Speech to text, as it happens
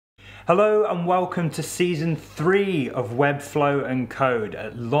Hello and welcome to season 3 of Webflow and Code.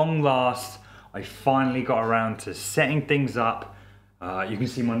 At long last, I finally got around to setting things up. You can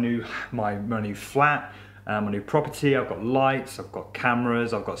see my new flat, my new property. I've got lights, I've got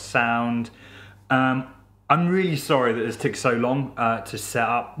cameras, I've got sound. I'm really sorry that this took so long to set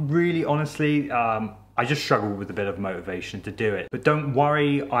up. Really, honestly, I just struggled with a bit of motivation to do it. But don't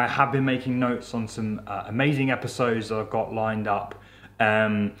worry, I have been making notes on some amazing episodes that I've got lined up.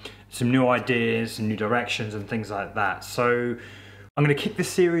 Some new ideas, some new directions and things like that. So I'm going to kick this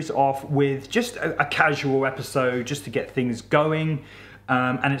series off with just a casual episode just to get things going.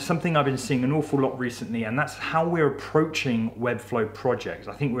 And it's something I've been seeing an awful lot recently, and that's how we're approaching Webflow projects.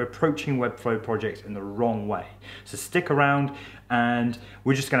 I think we're approaching Webflow projects in the wrong way. So stick around and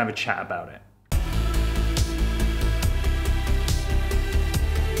we're just going to have a chat about it.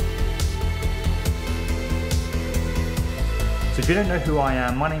 So if you don't know who I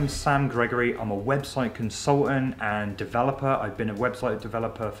am, my name is Sam Gregory. I'm a website consultant and developer. I've been a website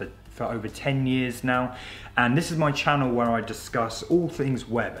developer for over 10 years now. And this is my channel where I discuss all things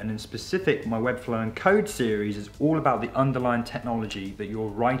web. And in specific, my Webflow and Code series is all about the underlying technology that you're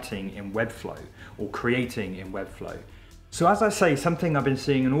writing in Webflow or creating in Webflow. So as I say, something I've been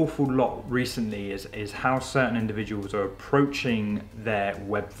seeing an awful lot recently is how certain individuals are approaching their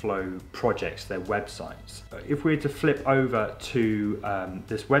Webflow projects, their websites. If we were to flip over to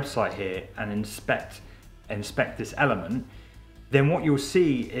this website here and inspect this element, then what you'll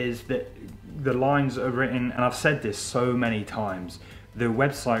see is that the lines are written, and I've said this so many times, the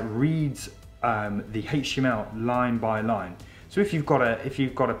website reads the HTML line by line. So if you've got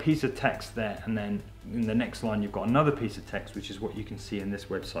a piece of text there, and then in the next line you've got another piece of text, which is what you can see in this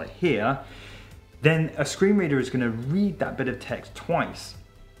website here, then a screen reader is going to read that bit of text twice.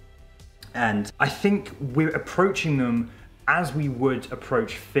 And I think we're approaching them as we would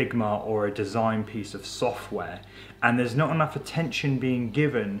approach Figma or a design piece of software, and there's not enough attention being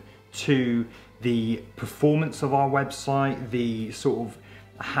given to the performance of our website, the sort of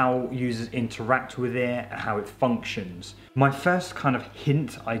how users interact with it, how it functions. My first kind of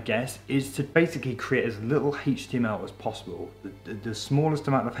hint, I guess, is to basically create as little HTML as possible. The smallest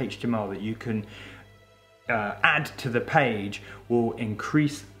amount of HTML that you can add to the page will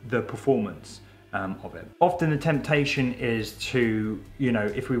increase the performance of it. Often the temptation is to,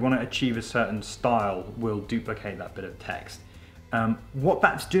 if we want to achieve a certain style, we'll duplicate that bit of text. What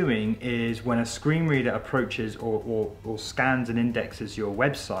that's doing is when a screen reader approaches or scans and indexes your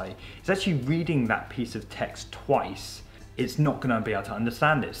website, it's actually reading that piece of text twice. It's not going to be able to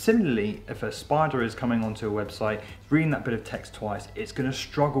understand it. Similarly, if a spider is coming onto a website, reading that bit of text twice, it's going to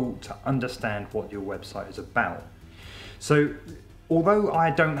struggle to understand what your website is about. So although I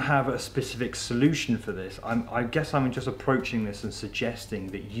don't have a specific solution for this, I guess I'm just approaching this and suggesting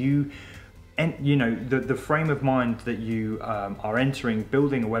that the frame of mind that you are entering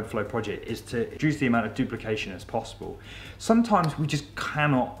building a Webflow project is to reduce the amount of duplication as possible. Sometimes we just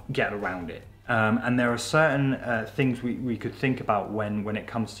cannot get around it. And there are certain things we could think about when it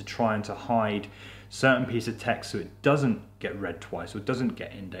comes to trying to hide certain piece of text so it doesn't get read twice or doesn't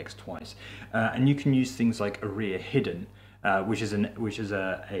get indexed twice. And you can use things like ARIA hidden, which is an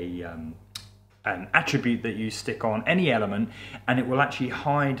attribute that you stick on any element, and it will actually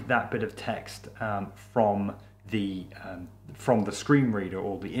hide that bit of text from the screen reader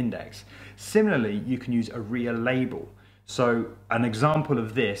or the index. Similarly, you can use ARIA label. So an example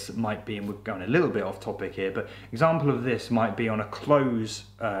of this might be, and we're going a little bit off topic here, but example of this might be on a close,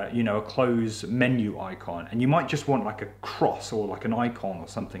 a close menu icon, and you might just want like a cross or like an icon or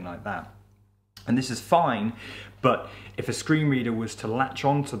something like that. And this is fine, but if a screen reader was to latch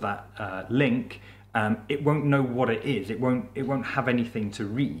onto that link, it won't know what it is. It won't have anything to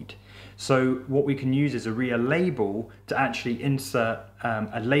read. So what we can use is ARIA label to actually insert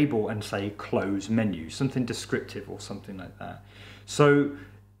a label and say close menu, something descriptive or something like that. So,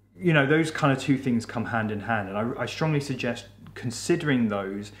 those kind of two things come hand in hand, and I strongly suggest considering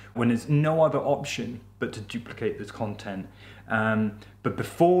those when there's no other option but to duplicate this content. But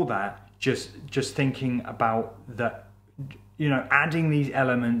before that, just thinking about that, adding these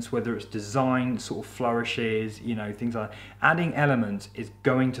elements, whether it's design sort of flourishes, things like that, adding elements is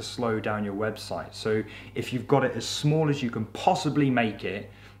going to slow down your website. So if you've got it as small as you can possibly make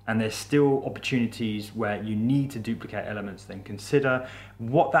it, and there's still opportunities where you need to duplicate elements, then consider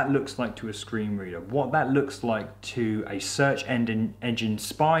what that looks like to a screen reader, what that looks like to a search engine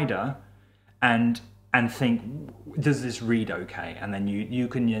spider, and think, does this read okay? And then you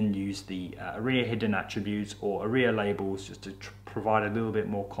can then use the ARIA hidden attributes or ARIA labels just to provide a little bit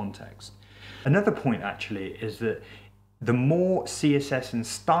more context. Another point actually is that the more CSS and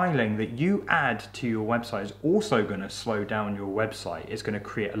styling that you add to your website is also going to slow down your website. It's going to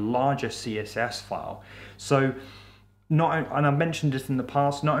create a larger CSS file. So and I've mentioned this in the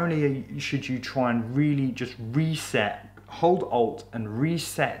past, not only should you try and really just reset, hold Alt and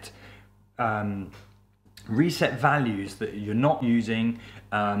reset values that you're not using,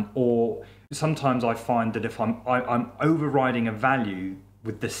 or sometimes I find that if I'm overriding a value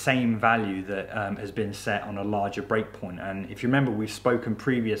with the same value that has been set on a larger breakpoint. And if you remember, we've spoken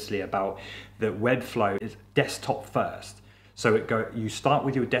previously about that Webflow is desktop first. So you start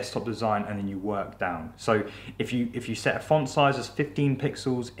with your desktop design and then you work down. So if you set a font size as 15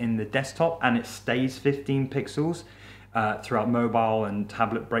 pixels in the desktop and it stays 15 pixels throughout mobile and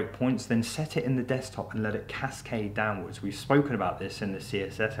tablet breakpoints, then set it in the desktop and let it cascade downwards. We've spoken about this in the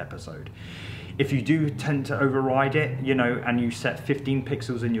CSS episode. If you do tend to override it, and you set 15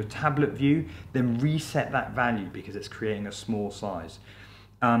 pixels in your tablet view, then reset that value because it's creating a small size.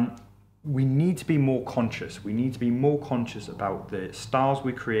 We need to be more conscious. We need to be more conscious about the styles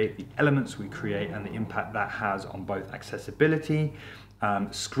we create, the elements we create, and the impact that has on both accessibility,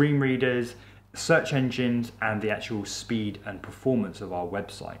 screen readers, search engines, and the actual speed and performance of our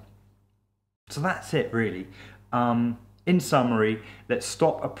website. So that's it, really. In summary, let's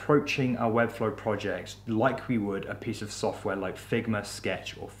stop approaching our Webflow projects like we would a piece of software like Figma,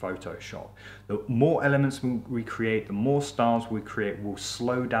 Sketch, or Photoshop. The more elements we create, the more styles we create will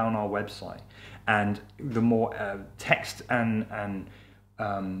slow down our website. And the more text and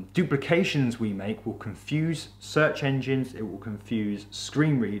duplications we make will confuse search engines, it will confuse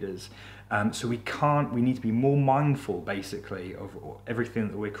screen readers. So we need to be more mindful, basically, of everything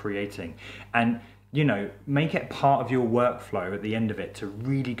that we're creating. And make it part of your workflow at the end of it to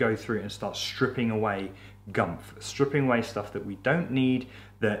really go through it and start stripping away gumph, stripping away stuff that we don't need,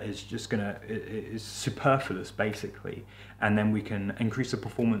 that is just is superfluous, basically. And then we can increase the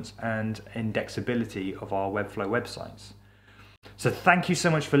performance and indexability of our Webflow websites. So thank you so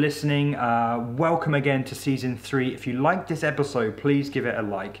much for listening. Welcome again to season 3. If you liked this episode, please give it a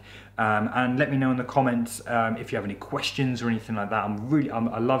like, and let me know in the comments if you have any questions or anything like that.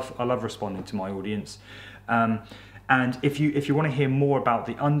 I love responding to my audience. And if you want to hear more about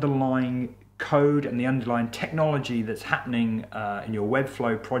the underlying code and the underlying technology that's happening in your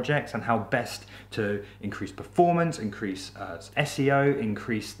Webflow projects and how best to increase performance, increase SEO,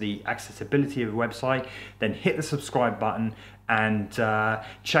 increase the accessibility of a website, then hit the subscribe button and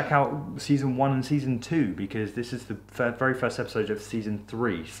check out season 1 and season 2, because this is the very first episode of season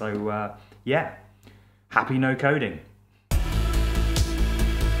 3. So yeah, happy no coding.